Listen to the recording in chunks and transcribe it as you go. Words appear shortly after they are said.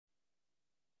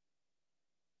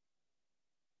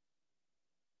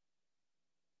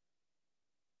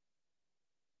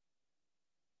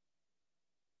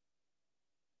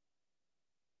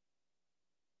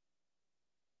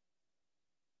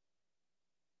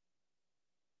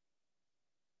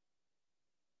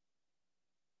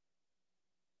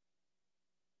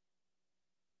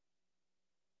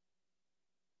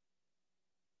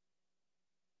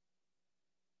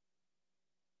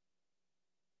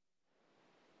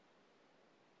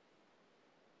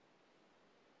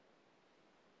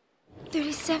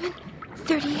37,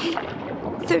 38,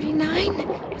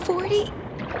 39, 40,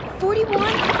 41,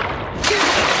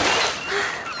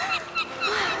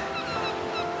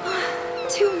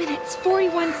 2 minutes,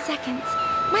 41 seconds.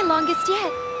 My longest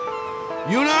yet.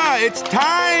 Yuna, it's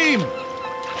time!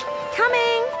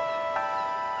 Coming!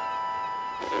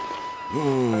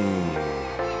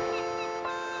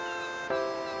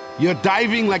 You're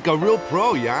diving like a real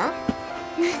pro, yeah?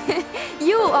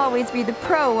 You'll always be the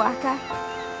pro, Waka.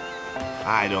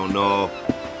 I don't know.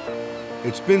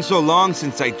 It's been so long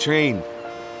since I trained.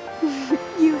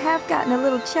 You have gotten a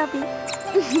little chubby.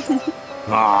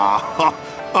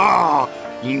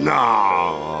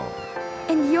 No!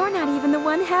 And you're not even the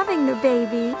one having the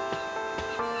baby.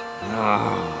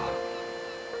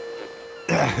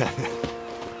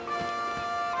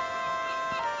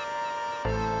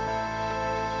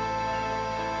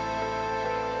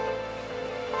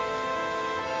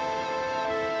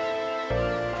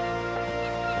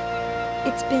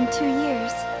 It's been 2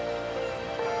 years.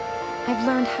 I've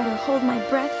learned how to hold my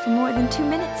breath for more than 2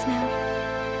 minutes now.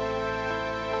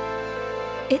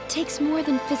 It takes more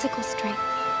than physical strength,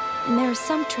 and there are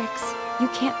some tricks you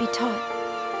can't be taught.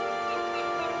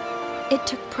 It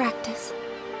took practice,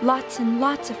 lots and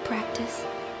lots of practice.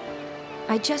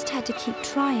 I just had to keep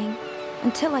trying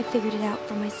until I figured it out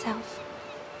for myself.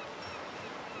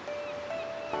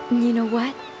 You know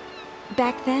what?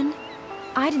 Back then,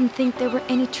 I didn't think there were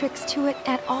any tricks to it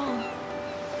at all.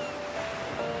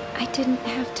 I didn't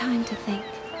have time to think.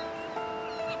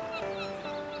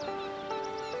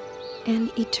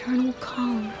 An eternal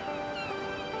calm.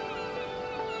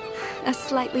 A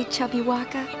slightly chubby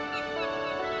Waka.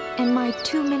 And my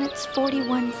 2 minutes,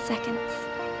 41 seconds.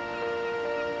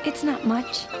 It's not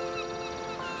much,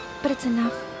 but it's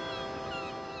enough.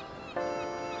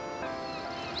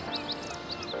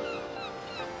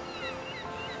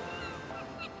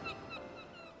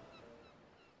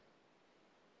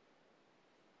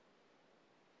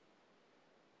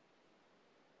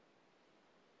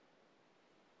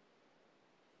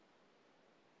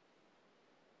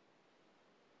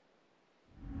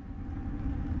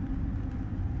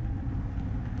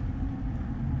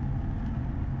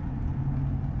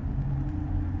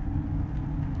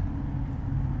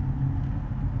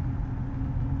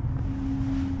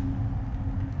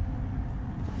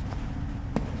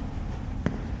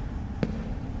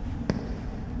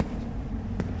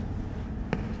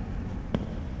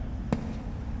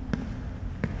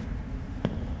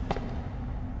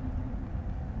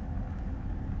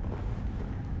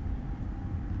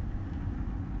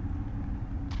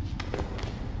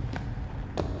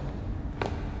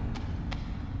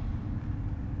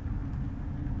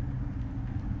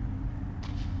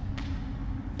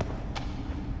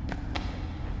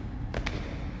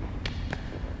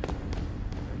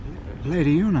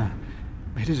 Lady Yuna,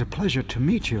 it is a pleasure to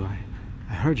meet you.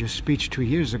 I heard your speech 2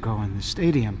 years ago in the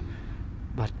stadium,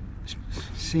 but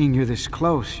seeing you this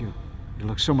close, you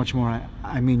look so much more...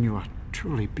 I mean, you are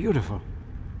truly beautiful.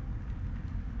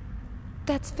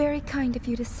 That's very kind of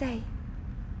you to say.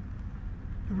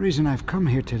 The reason I've come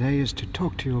here today is to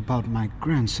talk to you about my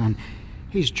grandson.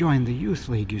 He's joined the youth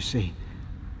league, you see.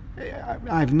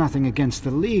 I've nothing against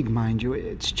the league, mind you.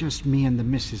 It's just me and the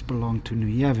missus belong to New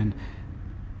Yevon.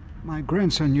 My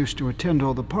grandson used to attend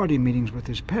all the party meetings with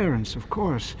his parents, of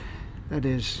course. That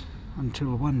is,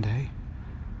 until one day.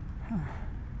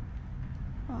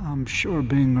 I'm sure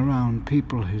being around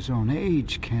people his own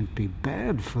age can't be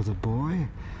bad for the boy.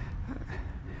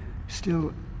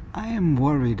 Still, I am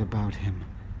worried about him.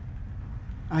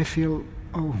 I feel,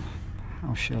 oh,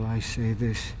 how shall I say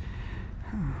this?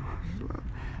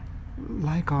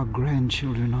 Like our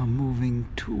grandchildren are moving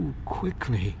too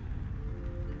quickly.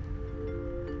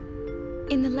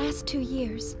 In the last 2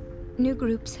 years, new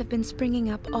groups have been springing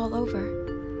up all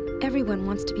over. Everyone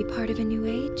wants to be part of a new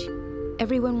age.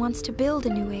 Everyone wants to build a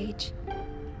new age.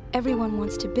 Everyone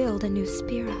wants to build a new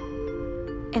Spira.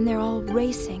 And they're all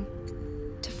racing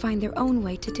to find their own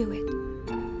way to do it.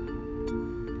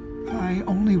 I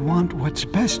only want what's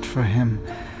best for him.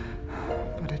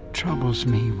 But it troubles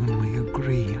me when we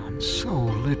agree on so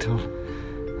little.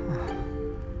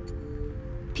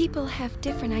 People have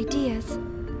different ideas.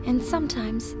 And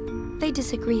sometimes, they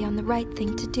disagree on the right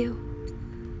thing to do.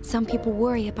 Some people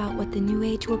worry about what the new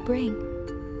age will bring.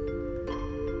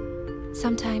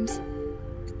 Sometimes,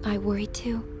 I worry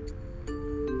too.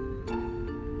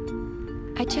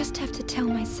 I just have to tell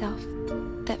myself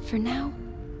that for now,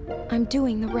 I'm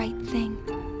doing the right thing.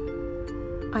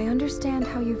 I understand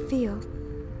how you feel.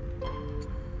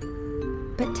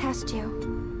 But Tastio,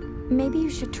 maybe you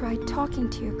should try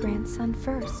talking to your grandson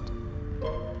first.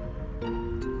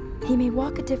 He may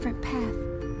walk a different path,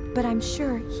 but I'm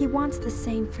sure he wants the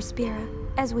same for Spira,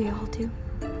 as we all do.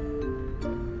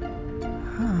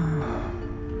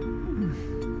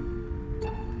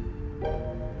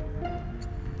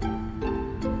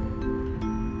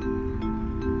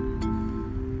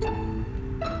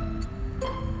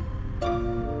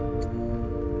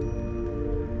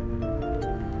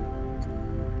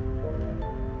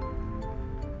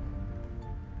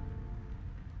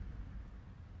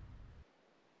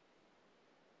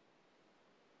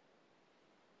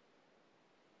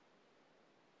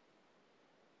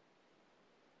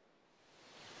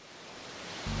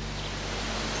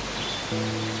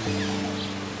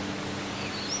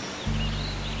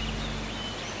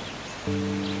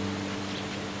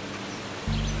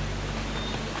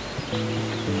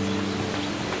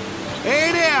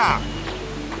 Hey there!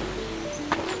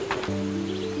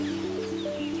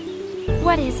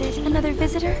 What is it? Another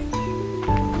visitor?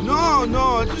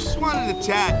 No, I just wanted to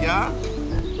chat, yeah?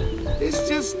 It's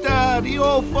just, the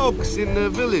old folks in the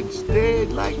village. They'd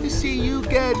like to see you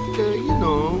get, you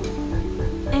know...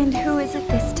 And who is it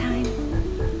this time?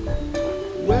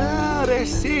 Well, they're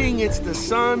saying it's the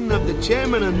son of the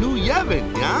chairman of New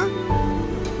Yevon, yeah?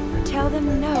 Tell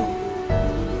them no.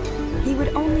 He would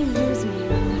only use me,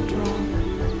 after all.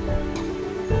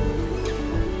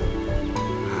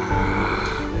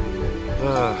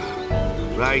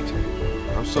 Right.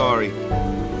 I'm sorry.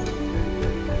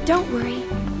 Don't worry.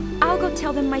 I'll go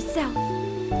tell them myself.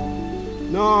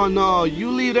 No,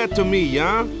 you leave that to me,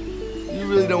 yeah? You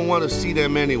really don't want to see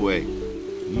them anyway.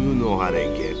 You know how they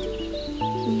get.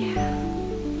 Yeah.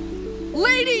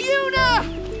 Lady Yuna!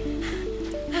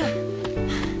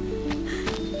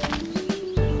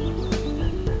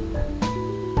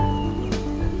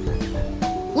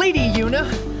 Lady Yuna,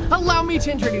 allow me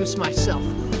to introduce myself.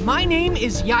 My name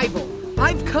is Yaibel.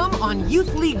 I've come on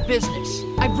Youth League business.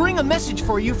 I bring a message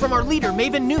for you from our leader,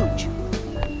 Maven Nuge.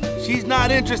 She's not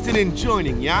interested in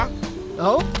joining, yeah?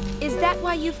 Oh? Is that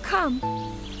why you've come?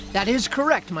 That is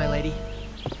correct, my lady.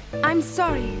 I'm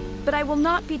sorry, but I will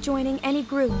not be joining any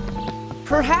group.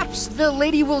 Perhaps the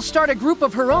lady will start a group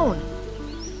of her own.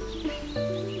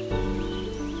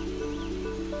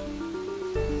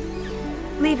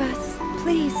 Leave us,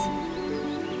 please.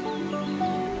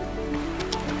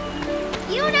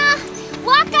 Yuna!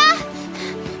 Waka!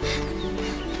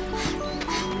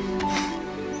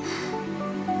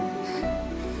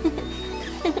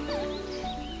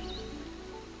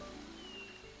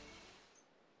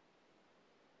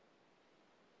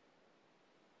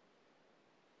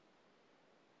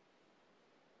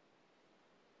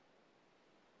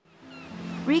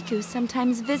 Riku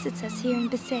sometimes visits us here in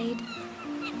Besaid.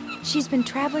 She's been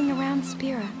traveling around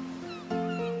Spira,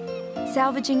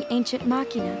 salvaging ancient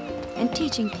machina and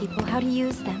teaching people how to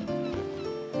use them.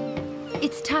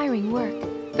 It's tiring work,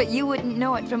 but you wouldn't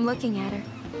know it from looking at her.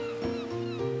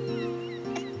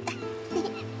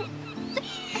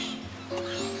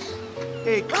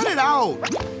 Hey, cut it out!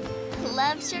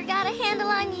 Love sure got a handle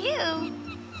on you.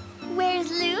 Where's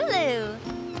Lulu?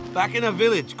 Back in the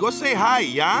village. Go say hi,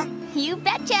 yeah? You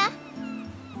betcha.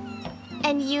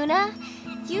 And Yuna,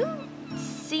 you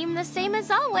seem the same as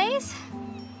always.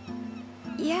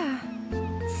 Yeah,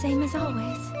 same as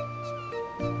always.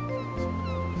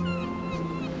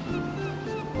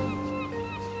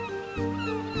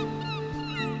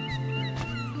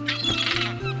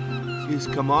 Is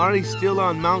Kamari still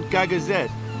on Mount Gagazet?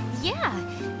 Yeah,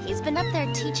 he's been up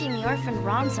there teaching the orphan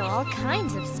Ronso all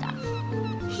kinds of stuff.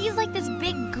 He's like this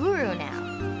big guru now.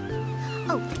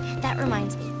 Oh, that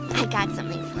reminds me. I got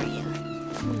something for you.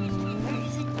 Where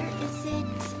is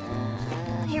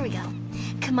it? Here we go.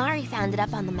 Kamari found it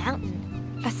up on the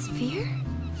mountain. A sphere?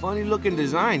 Funny looking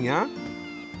design, yeah?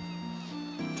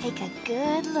 Take a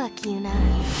good look, Yuna.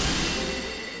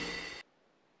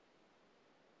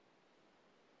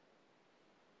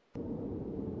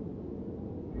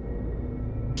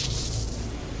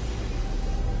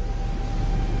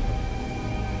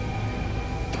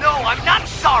 I'm not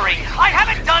sorry. I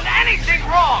haven't done anything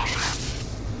wrong.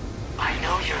 I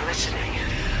know you're listening.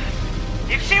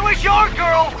 If she was your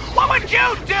girl, what would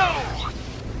you do?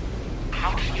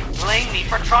 How can you blame me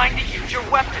for trying to use your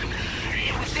weapon?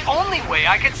 It was the only way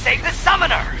I could save the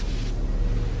summoner.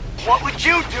 What would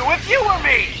you do if you were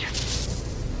me?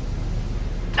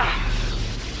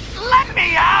 Let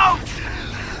me out!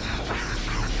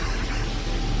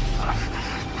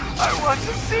 I want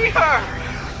to see her!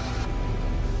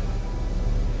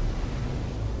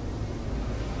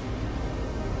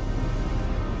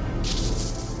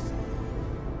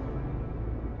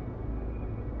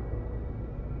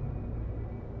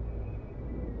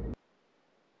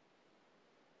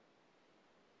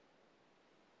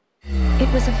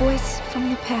 It was a voice from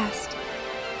the past.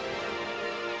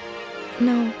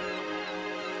 No,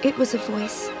 it was a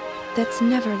voice that's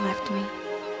never left me.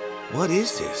 What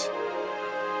is this?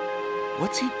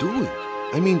 What's he doing?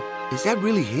 I mean, is that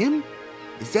really him?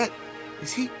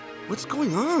 Is he... What's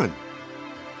going on?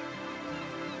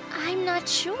 I'm not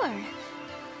sure.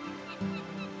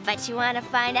 But you want to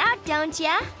find out, don't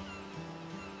ya?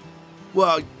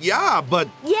 Well, yeah, but...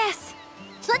 Yes!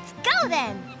 Let's go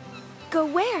then! Go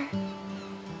where?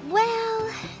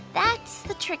 Well, that's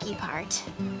the tricky part.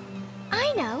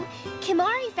 I know.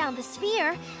 Kimari found the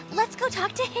sphere. Let's go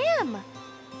talk to him.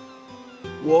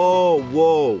 Whoa,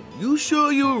 whoa. You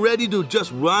sure you're ready to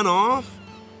just run off?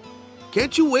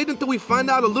 Can't you wait until we find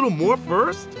out a little more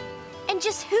first? And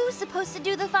just who's supposed to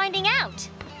do the finding out?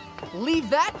 Leave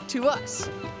that to us.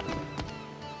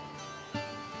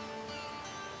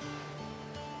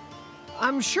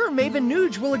 I'm sure Maven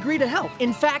Nuge will agree to help.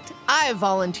 In fact, I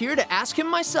volunteer to ask him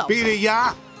myself. Beat it,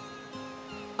 yeah?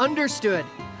 Understood.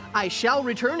 I shall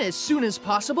return as soon as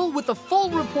possible with a full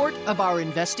report of our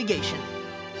investigation.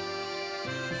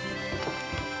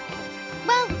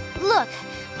 Well, look,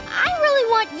 I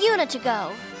really want Yuna to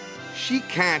go. She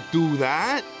can't do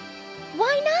that.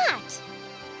 Why not?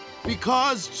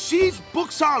 Because she's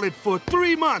book solid for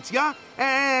 3 months, yeah?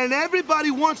 And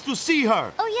everybody wants to see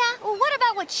her. Oh yeah? Well, what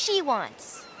about what she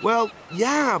wants? Well,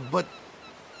 yeah, but...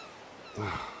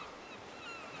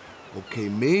 Okay,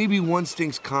 maybe once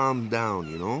things calm down,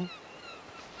 you know?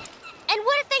 And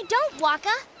what if they don't,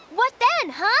 Waka? What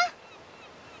then, huh?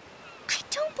 I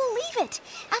don't believe it.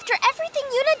 After everything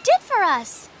Yuna did for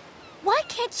us. Why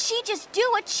can't she just do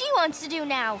what she wants to do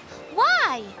now?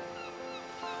 Why?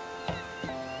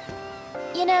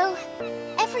 You know,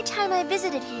 every time I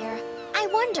visited here, I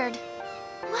wondered,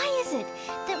 why is it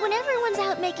that when everyone's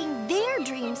out making their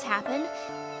dreams happen,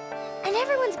 and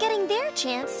everyone's getting their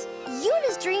chance,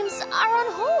 Yuna's dreams are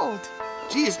on hold?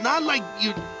 Gee, it's not like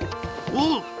you...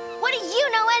 Ooh. What do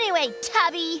you know anyway,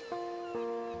 Tubby?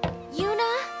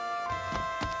 Yuna?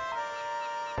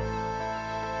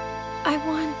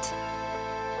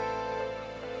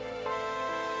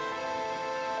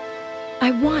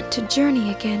 I want to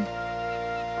journey again.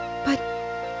 But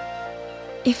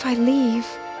if I leave,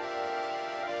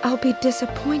 I'll be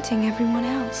disappointing everyone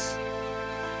else.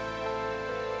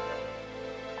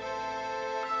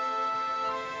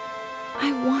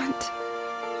 I want...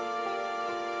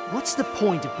 What's the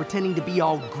point of pretending to be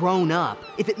all grown up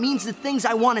if it means the things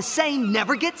I want to say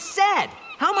never get said?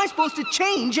 How am I supposed to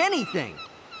change anything?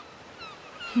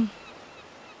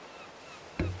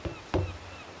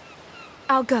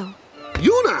 I'll go.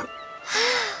 Yuna!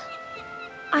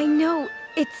 I know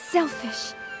it's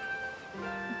selfish,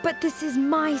 but this is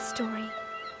my story.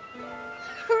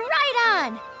 Right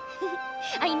on!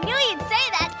 I knew you'd say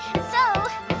that, so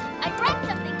I brought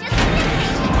something just for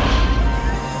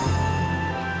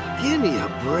you. Give me a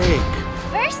break.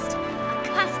 First, a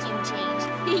costume change.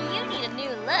 You need a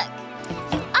new look.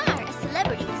 You are a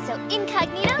celebrity, so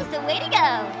incognito's the way to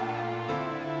go.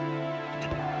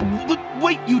 But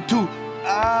wait, you two.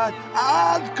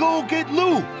 I'll go get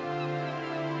Lou.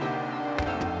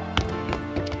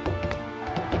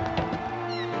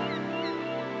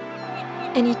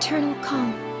 An eternal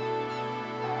calm.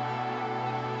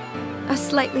 A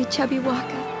slightly chubby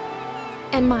Waka.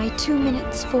 And my 2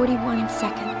 minutes 41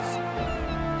 seconds.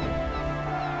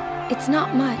 It's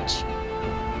not much,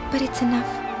 but it's enough.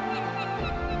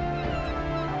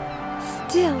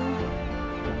 Still,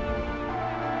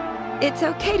 it's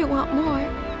okay to want more,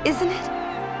 isn't it?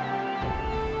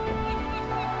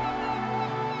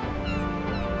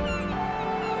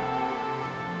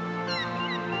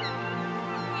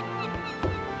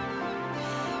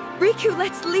 Riku,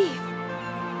 let's leave.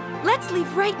 Let's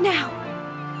leave right now.